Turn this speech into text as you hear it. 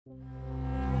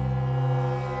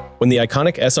When the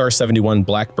iconic SR-71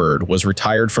 Blackbird was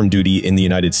retired from duty in the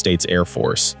United States Air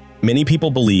Force, many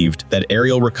people believed that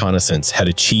aerial reconnaissance had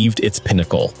achieved its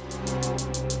pinnacle.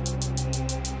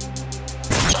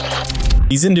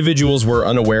 These individuals were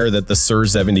unaware that the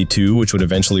SR-72, which would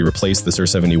eventually replace the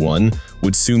SR-71,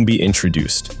 would soon be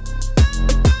introduced.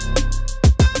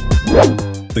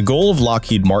 The goal of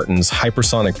Lockheed Martin's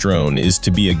hypersonic drone is to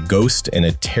be a ghost and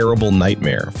a terrible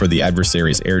nightmare for the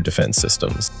adversary's air defense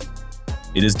systems.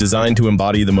 It is designed to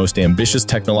embody the most ambitious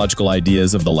technological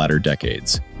ideas of the latter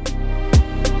decades.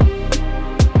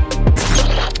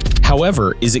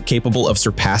 However, is it capable of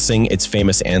surpassing its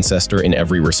famous ancestor in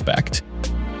every respect?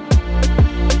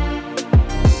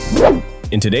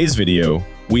 In today's video,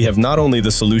 we have not only the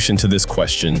solution to this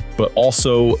question, but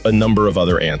also a number of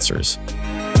other answers.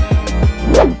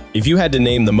 If you had to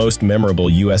name the most memorable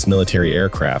U.S. military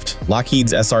aircraft,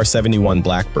 Lockheed's SR-71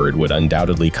 Blackbird would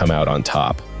undoubtedly come out on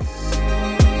top.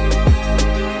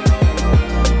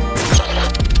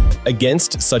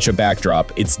 Against such a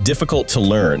backdrop, it's difficult to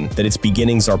learn that its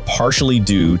beginnings are partially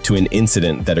due to an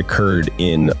incident that occurred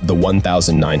in the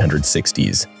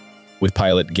 1960s, with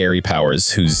pilot Gary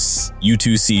Powers, whose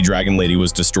U-2C Dragon Lady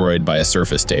was destroyed by a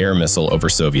surface-to-air missile over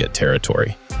Soviet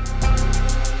territory.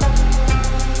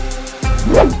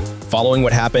 Following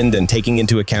what happened and taking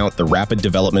into account the rapid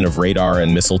development of radar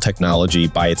and missile technology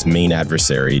by its main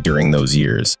adversary during those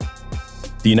years,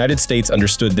 the United States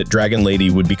understood that Dragon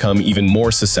Lady would become even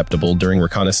more susceptible during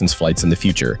reconnaissance flights in the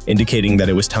future, indicating that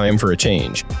it was time for a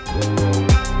change.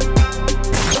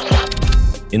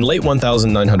 In late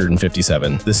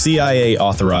 1957, the CIA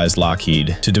authorized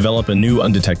Lockheed to develop a new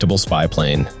undetectable spy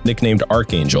plane, nicknamed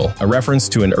Archangel, a reference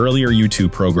to an earlier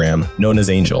U-2 program known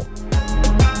as Angel.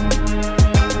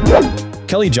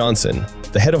 Kelly Johnson,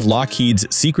 the head of Lockheed's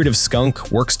secretive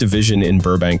Skunk Works division in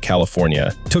Burbank,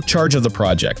 California, took charge of the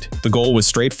project. The goal was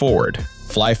straightforward: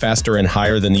 fly faster and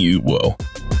higher than the UTWO.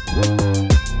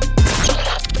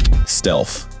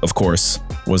 Stealth, of course,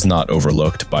 was not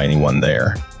overlooked by anyone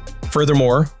there.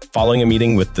 Furthermore, following a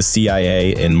meeting with the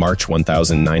CIA in March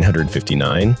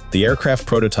 1959, the aircraft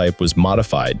prototype was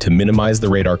modified to minimize the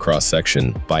radar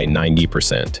cross-section by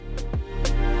 90%.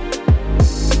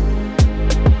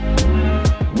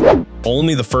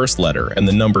 Only the first letter and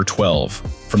the number 12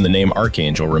 from the name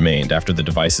Archangel remained after the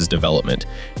device's development,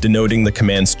 denoting the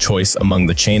command's choice among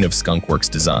the chain of Skunk Works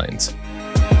designs.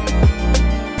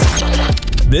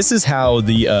 This is how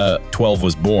the 12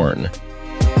 was born.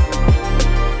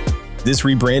 This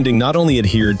rebranding not only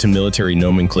adhered to military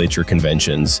nomenclature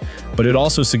conventions, but it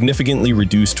also significantly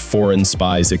reduced foreign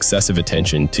spies' excessive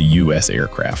attention to U.S.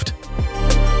 aircraft.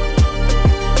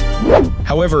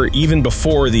 However, even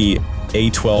before the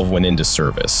A-12 went into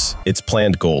service, its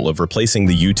planned goal of replacing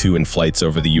the U-2 in flights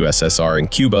over the USSR and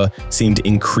Cuba seemed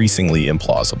increasingly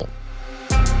implausible.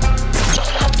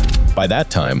 By that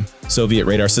time, Soviet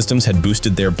radar systems had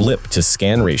boosted their blip to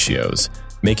scan ratios,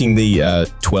 making the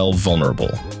 12 vulnerable.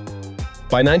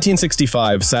 By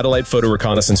 1965, satellite photo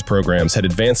reconnaissance programs had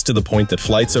advanced to the point that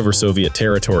flights over Soviet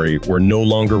territory were no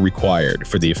longer required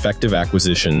for the effective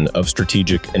acquisition of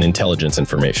strategic and intelligence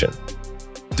information.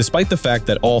 Despite the fact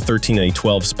that all 13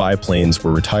 A-12 spy planes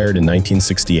were retired in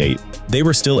 1968, they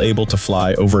were still able to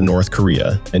fly over North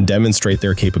Korea and demonstrate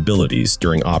their capabilities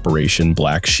during Operation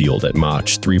Black Shield at Mach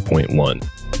 3.1.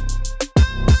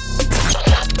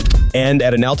 And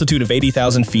at an altitude of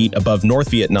 80,000 feet above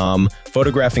North Vietnam,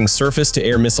 photographing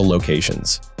surface-to-air missile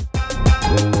locations.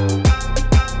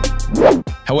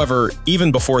 However,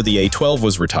 even before the A-12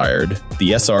 was retired,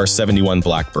 the SR-71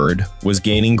 Blackbird was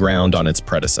gaining ground on its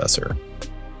predecessor.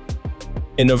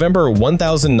 In November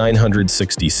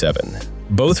 1967,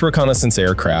 both reconnaissance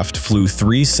aircraft flew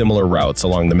 3 similar routes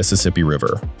along the Mississippi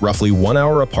River, roughly 1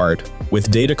 hour apart, with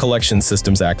data collection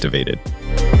systems activated.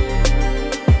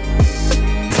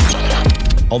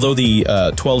 Although the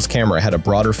 12's camera had a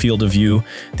broader field of view,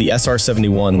 the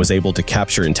SR-71 was able to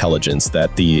capture intelligence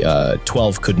that the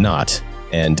 12 could not,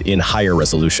 and in higher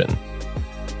resolution.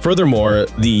 Furthermore,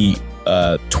 the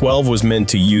 12 was meant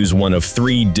to use one of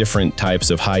 3 different types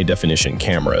of high-definition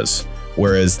cameras,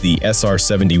 whereas the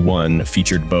SR-71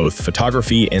 featured both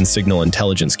photography and signal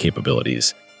intelligence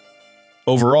capabilities.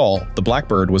 Overall, the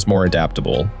Blackbird was more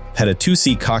adaptable, had a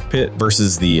 2-seat cockpit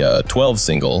versus the 12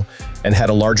 single, and had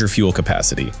a larger fuel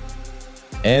capacity.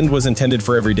 And was intended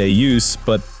for everyday use,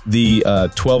 but the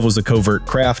 12 was a covert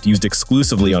craft used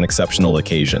exclusively on exceptional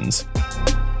occasions.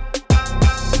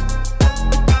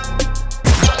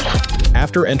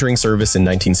 After entering service in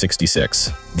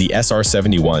 1966, the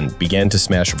SR-71 began to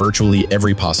smash virtually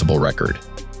every possible record.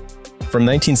 From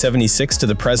 1976 to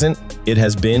the present, it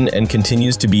has been and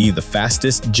continues to be the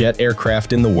fastest jet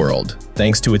aircraft in the world,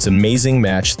 thanks to its amazing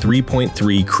Mach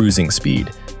 3.3 cruising speed,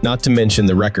 not to mention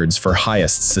the records for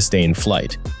highest sustained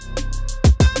flight.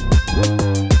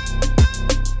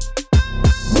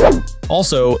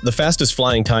 Also, the fastest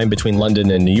flying time between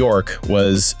London and New York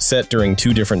was set during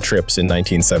 2 different trips in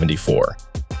 1974.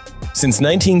 Since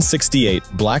 1968,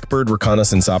 Blackbird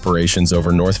reconnaissance operations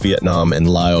over North Vietnam and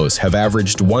Laos have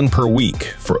averaged 1 per week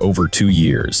for over 2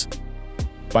 years.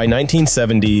 By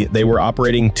 1970, they were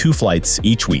operating 2 flights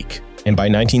each week, and by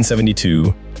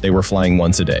 1972, they were flying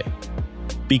once a day.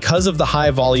 Because of the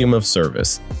high volume of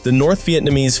service, the North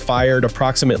Vietnamese fired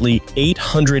approximately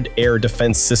 800 air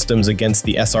defense systems against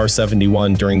the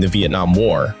SR-71 during the Vietnam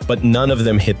War, but none of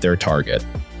them hit their target.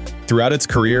 Throughout its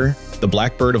career, the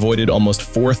Blackbird avoided almost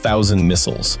 4,000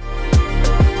 missiles.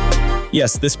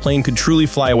 Yes, this plane could truly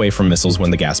fly away from missiles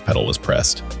when the gas pedal was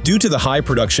pressed. Due to the high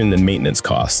production and maintenance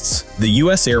costs, the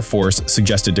U.S. Air Force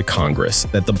suggested to Congress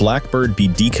that the Blackbird be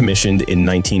decommissioned in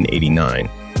 1989.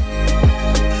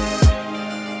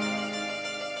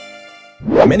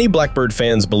 Many Blackbird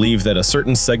fans believe that a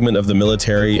certain segment of the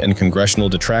military and congressional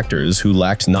detractors who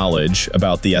lacked knowledge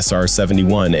about the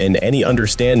SR-71 and any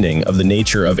understanding of the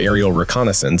nature of aerial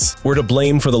reconnaissance were to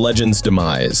blame for the legend's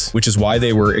demise, which is why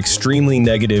they were extremely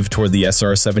negative toward the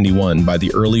SR-71 by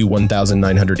the early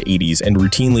 1980s and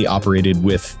routinely operated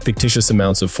with fictitious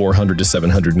amounts of $400 to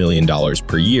 $700 million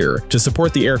per year to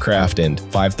support the aircraft and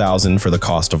 $5,000 for the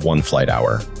cost of 1 flight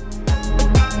hour.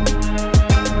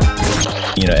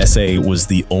 SA was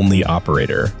the only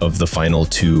operator of the final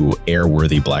 2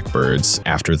 airworthy Blackbirds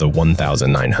after the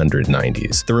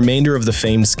 1990s. The remainder of the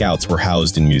famed Scouts were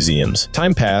housed in museums.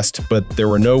 Time passed, but there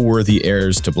were no worthy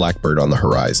heirs to Blackbird on the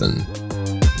horizon.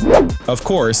 Of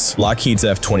course, Lockheed's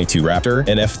F-22 Raptor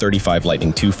and F-35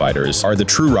 Lightning II fighters are the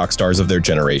true rock stars of their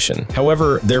generation.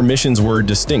 However, their missions were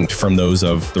distinct from those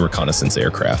of the reconnaissance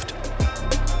aircraft.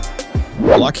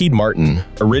 Lockheed Martin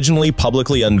originally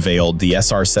publicly unveiled the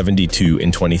SR-72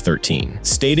 in 2013,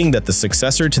 stating that the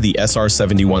successor to the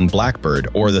SR-71 Blackbird,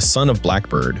 or the son of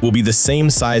Blackbird, will be the same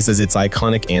size as its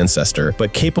iconic ancestor,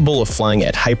 but capable of flying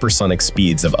at hypersonic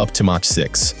speeds of up to Mach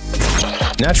 6.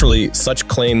 Naturally, such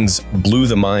claims blew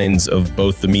the minds of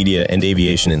both the media and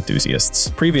aviation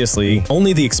enthusiasts. Previously,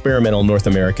 only the experimental North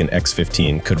American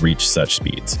X-15 could reach such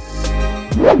speeds.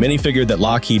 Many figured that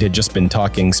Lockheed had just been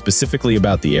talking specifically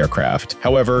about the aircraft.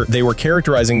 However, they were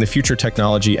characterizing the future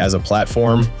technology as a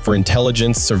platform for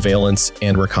intelligence, surveillance,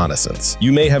 and reconnaissance.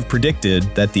 You may have predicted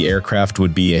that the aircraft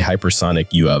would be a hypersonic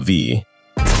UAV.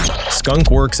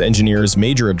 Skunk Works engineers'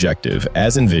 major objective,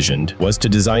 as envisioned, was to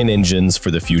design engines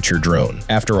for the future drone.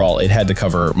 After all, it had to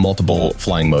cover multiple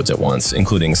flying modes at once,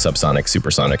 including subsonic,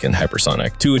 supersonic, and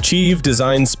hypersonic. To achieve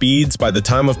design speeds by the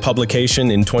time of publication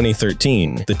in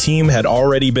 2013, the team had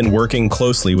already been working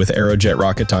closely with Aerojet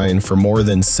Rocketdyne for more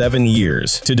than 7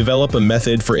 years to develop a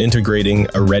method for integrating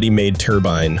a ready-made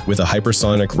turbine with a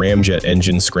hypersonic ramjet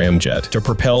engine scramjet to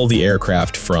propel the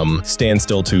aircraft from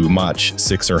standstill to Mach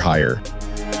 6 or higher.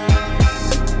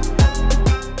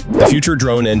 The future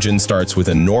drone engine starts with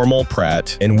a normal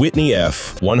Pratt & Whitney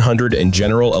F100 and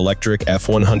General Electric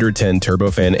F110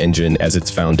 turbofan engine as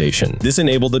its foundation. This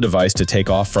enabled the device to take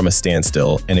off from a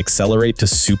standstill and accelerate to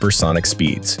supersonic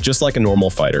speeds, just like a normal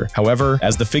fighter. However,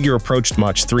 as the figure approached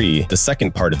Mach 3, the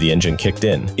second part of the engine kicked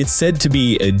in. It's said to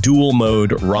be a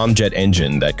dual-mode ramjet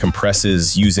engine that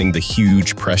compresses using the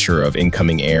huge pressure of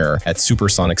incoming air at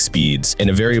supersonic speeds in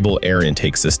a variable air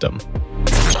intake system.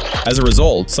 As a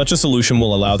result, such a solution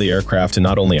will allow the aircraft to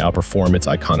not only outperform its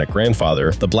iconic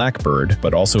grandfather, the Blackbird,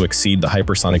 but also exceed the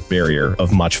hypersonic barrier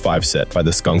of Mach 5 set by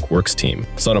the Skunk Works team.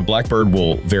 Son of Blackbird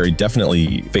will very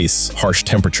definitely face harsh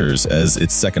temperatures as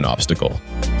its second obstacle.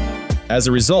 As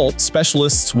a result,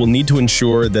 specialists will need to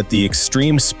ensure that the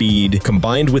extreme speed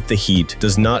combined with the heat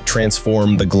does not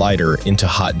transform the glider into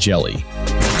hot jelly.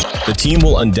 The team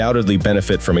will undoubtedly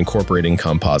benefit from incorporating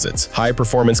composites,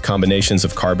 high-performance combinations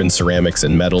of carbon, ceramics,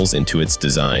 and metals into its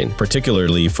design,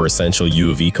 particularly for essential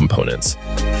UAV components.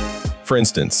 For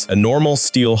instance, a normal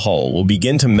steel hull will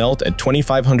begin to melt at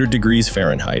 2,500 degrees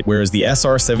Fahrenheit, whereas the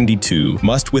SR-72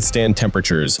 must withstand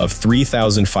temperatures of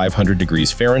 3,500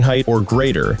 degrees Fahrenheit or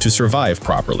greater to survive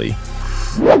properly.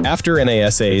 After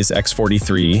NASA's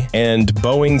X-43 and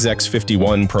Boeing's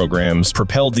X-51 programs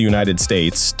propelled the United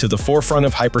States to the forefront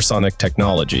of hypersonic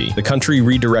technology, the country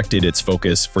redirected its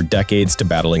focus for decades to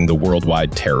battling the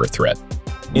worldwide terror threat.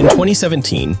 In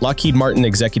 2017, Lockheed Martin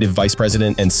Executive Vice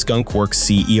President and Skunk Works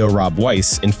CEO Rob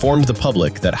Weiss informed the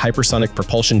public that hypersonic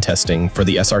propulsion testing for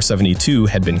the SR-72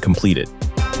 had been completed.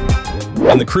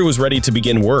 and the crew was ready to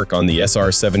begin work on the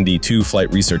SR-72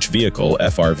 Flight Research Vehicle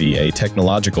 (FRVA)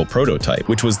 technological prototype,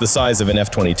 which was the size of an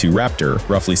F-22 Raptor,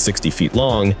 roughly 60 feet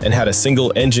long, and had a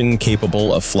single engine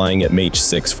capable of flying at Mach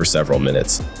 6 for several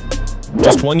minutes.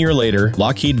 Just 1 year later,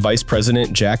 Lockheed Vice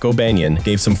President Jack O'Banion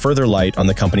gave some further light on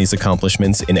the company's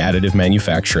accomplishments in additive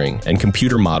manufacturing and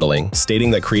computer modeling, stating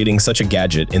that creating such a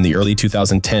gadget in the early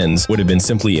 2010s would have been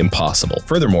simply impossible.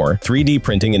 Furthermore, 3D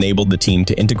printing enabled the team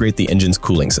to integrate the engine's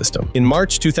cooling system. In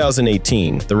March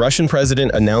 2018, the Russian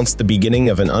president announced the beginning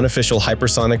of an unofficial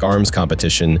hypersonic arms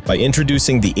competition by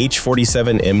introducing the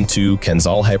H-47M2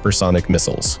 Kenzal hypersonic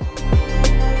missiles.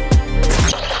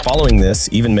 Following this,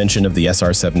 even mention of the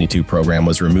SR-72 program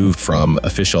was removed from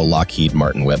official Lockheed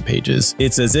Martin web pages.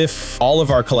 It's as if all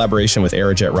of our collaboration with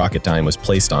Aerojet Rocketdyne was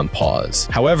placed on pause.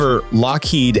 However,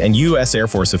 Lockheed and U.S. Air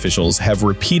Force officials have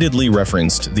repeatedly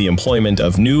referenced the employment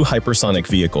of new hypersonic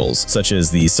vehicles, such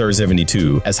as the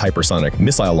SR-72, as hypersonic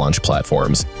missile launch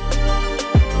platforms.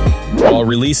 While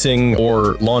releasing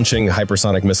or launching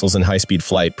hypersonic missiles in high-speed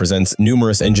flight presents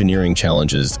numerous engineering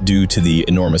challenges due to the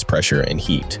enormous pressure and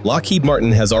heat, Lockheed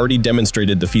Martin has already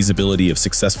demonstrated the feasibility of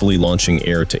successfully launching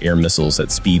air-to-air missiles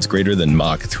at speeds greater than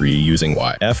Mach 3 using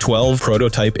F-12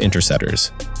 prototype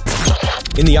interceptors.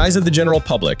 In the eyes of the general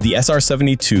public, the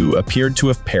SR-72 appeared to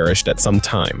have perished at some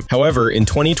time. However, in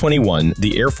 2021,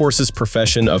 the Air Force's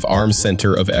Profession of Arms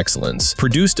Center of Excellence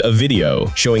produced a video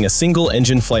showing a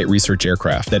single-engine flight research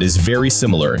aircraft that is very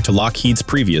similar to Lockheed's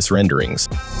previous renderings.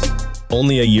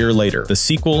 Only a year later, the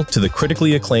sequel to the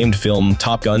critically acclaimed film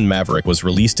Top Gun: Maverick was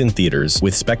released in theaters,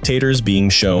 with spectators being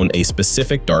shown a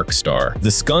specific Darkstar. The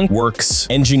Skunk Works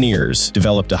engineers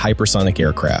developed a hypersonic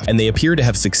aircraft, and they appear to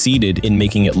have succeeded in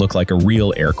making it look like a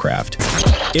real aircraft.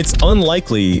 It's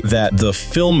unlikely that the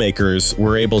filmmakers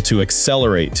were able to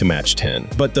accelerate to Mach 10,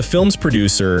 but the film's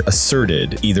producer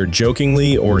asserted, either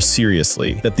jokingly or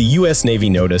seriously, that the US Navy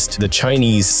noticed the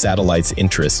Chinese satellite's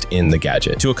interest in the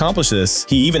gadget. To accomplish this,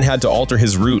 he even had to alter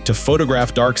his route to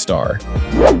photograph Darkstar.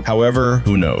 However,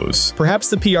 who knows? Perhaps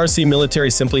the PRC military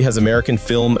simply has American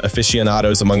film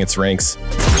aficionados among its ranks.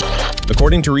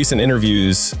 According to recent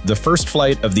interviews, the first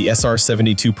flight of the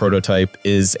SR-72 prototype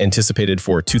is anticipated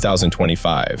for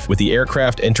 2025, with the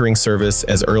aircraft entering service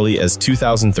as early as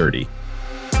 2030.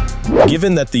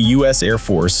 Given that the U.S. Air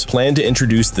Force planned to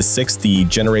introduce the 6th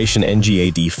generation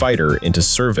NGAD fighter into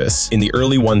service in the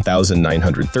early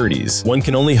 1930s, one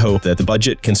can only hope that the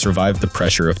budget can survive the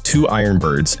pressure of two Iron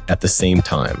Birds at the same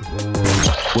time.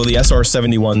 Will the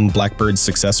SR-71 Blackbird's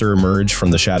successor emerge from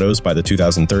the shadows by the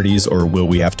 2030s, or will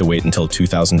we have to wait until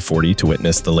 2040 to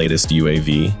witness the latest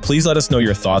UAV? Please let us know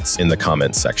your thoughts in the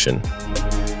comments section.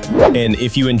 And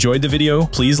if you enjoyed the video,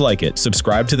 please like it,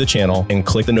 subscribe to the channel, and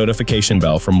click the notification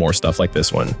bell for more stuff like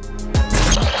this one.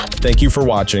 Thank you for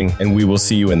watching, and we will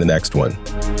see you in the next one.